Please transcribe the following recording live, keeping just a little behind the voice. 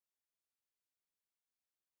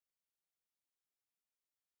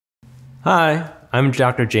Hi, I'm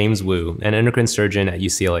Dr. James Wu, an endocrine surgeon at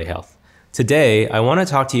UCLA Health. Today, I want to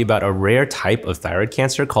talk to you about a rare type of thyroid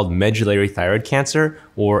cancer called medullary thyroid cancer,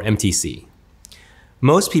 or MTC.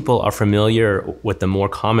 Most people are familiar with the more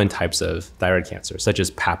common types of thyroid cancer, such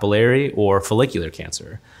as papillary or follicular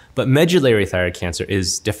cancer. But medullary thyroid cancer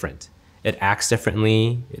is different. It acts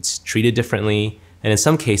differently, it's treated differently, and in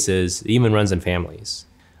some cases, it even runs in families.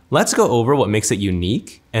 Let's go over what makes it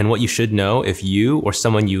unique and what you should know if you or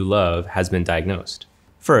someone you love has been diagnosed.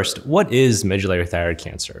 First, what is medullary thyroid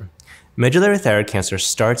cancer? Medullary thyroid cancer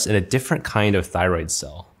starts in a different kind of thyroid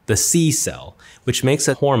cell, the C cell, which makes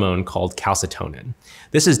a hormone called calcitonin.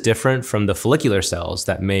 This is different from the follicular cells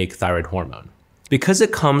that make thyroid hormone. Because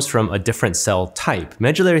it comes from a different cell type,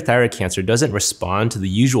 medullary thyroid cancer doesn't respond to the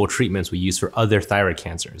usual treatments we use for other thyroid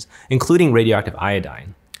cancers, including radioactive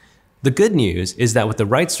iodine. The good news is that with the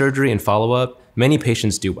right surgery and follow-up, many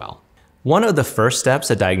patients do well. One of the first steps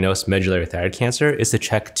to diagnose medullary thyroid cancer is to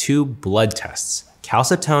check two blood tests,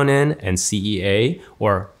 calcitonin and CEA,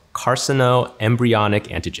 or carcinoembryonic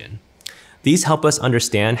antigen. These help us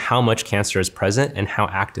understand how much cancer is present and how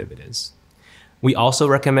active it is. We also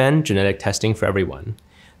recommend genetic testing for everyone.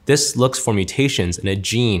 This looks for mutations in a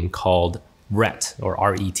gene called RET, or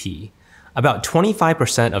R-E-T. About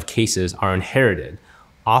 25% of cases are inherited,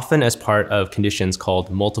 often as part of conditions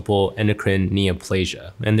called multiple endocrine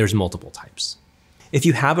neoplasia, and there's multiple types. If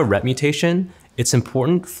you have a RET mutation, it's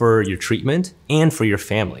important for your treatment and for your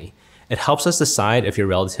family. It helps us decide if your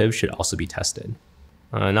relative should also be tested.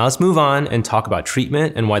 Now let's move on and talk about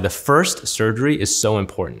treatment and why the first surgery is so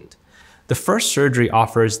important. The first surgery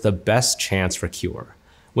offers the best chance for cure.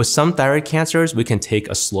 With some thyroid cancers, we can take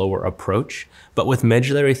a slower approach, but with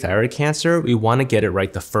medullary thyroid cancer, we want to get it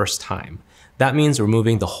right the first time. That means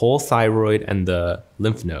removing the whole thyroid and the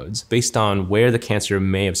lymph nodes based on where the cancer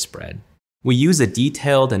may have spread. We use a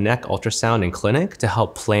detailed neck ultrasound in clinic to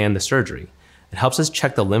help plan the surgery. It helps us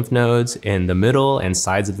check the lymph nodes in the middle and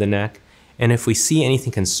sides of the neck, and if we see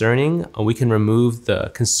anything concerning, we can remove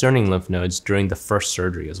the concerning lymph nodes during the first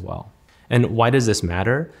surgery as well. And why does this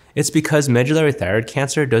matter? It's because medullary thyroid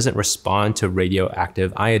cancer doesn't respond to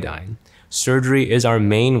radioactive iodine. Surgery is our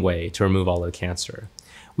main way to remove all the cancer.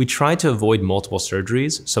 We try to avoid multiple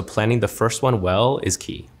surgeries, so planning the first one well is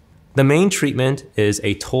key. The main treatment is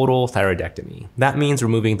a total thyroidectomy. That means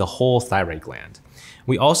removing the whole thyroid gland.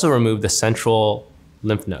 We also remove the central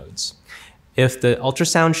lymph nodes. If the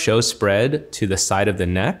ultrasound shows spread to the side of the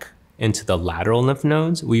neck and to the lateral lymph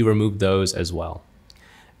nodes, we remove those as well.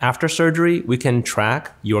 After surgery, we can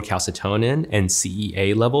track your calcitonin and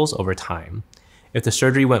CEA levels over time. If the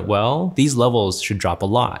surgery went well, these levels should drop a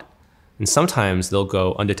lot, and sometimes they'll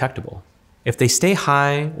go undetectable. If they stay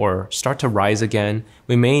high or start to rise again,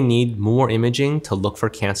 we may need more imaging to look for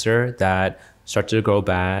cancer that starts to grow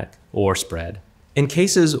back or spread. In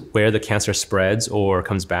cases where the cancer spreads or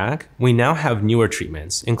comes back, we now have newer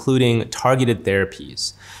treatments, including targeted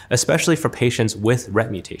therapies, especially for patients with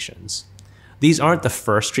RET mutations. These aren't the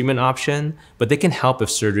first treatment option, but they can help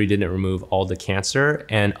if surgery didn't remove all the cancer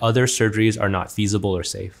and other surgeries are not feasible or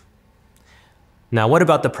safe. Now, what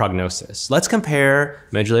about the prognosis? Let's compare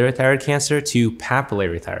medullary thyroid cancer to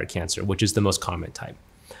papillary thyroid cancer, which is the most common type.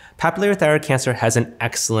 Papillary thyroid cancer has an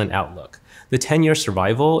excellent outlook. The 10-year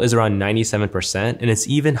survival is around 97%, and it's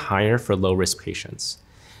even higher for low-risk patients.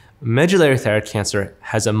 Medullary thyroid cancer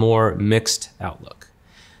has a more mixed outlook.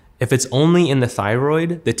 If it's only in the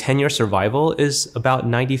thyroid, the 10-year survival is about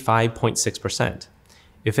 95.6%.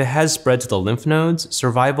 If it has spread to the lymph nodes,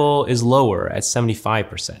 survival is lower at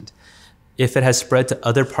 75%. If it has spread to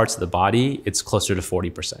other parts of the body, it's closer to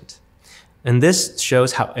 40%. And this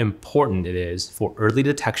shows how important it is for early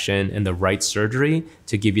detection and the right surgery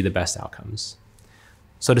to give you the best outcomes.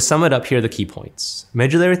 So to sum it up, here are the key points.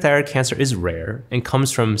 Medullary thyroid cancer is rare and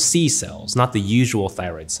comes from C cells, not the usual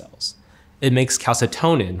thyroid cells. It makes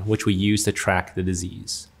calcitonin, which we use to track the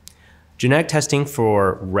disease. Genetic testing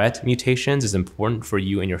for RET mutations is important for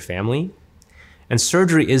you and your family. And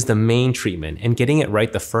surgery is the main treatment, and getting it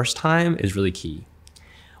right the first time is really key.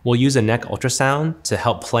 We'll use a neck ultrasound to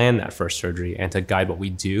help plan that first surgery and to guide what we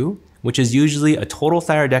do, which is usually a total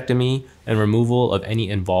thyroidectomy and removal of any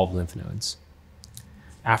involved lymph nodes.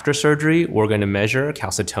 After surgery, we're going to measure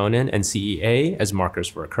calcitonin and CEA as markers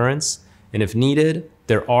for recurrence, and if needed,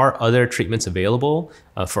 there are other treatments available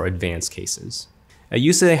for advanced cases. At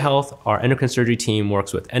UCLA Health, our endocrine surgery team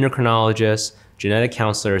works with endocrinologists, genetic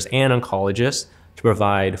counselors, and oncologists to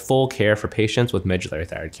provide full care for patients with medullary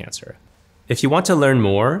thyroid cancer. If you want to learn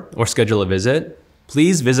more or schedule a visit,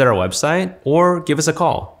 please visit our website or give us a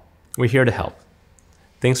call. We're here to help.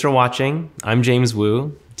 Thanks for watching. I'm James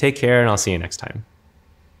Wu. Take care, and I'll see you next time.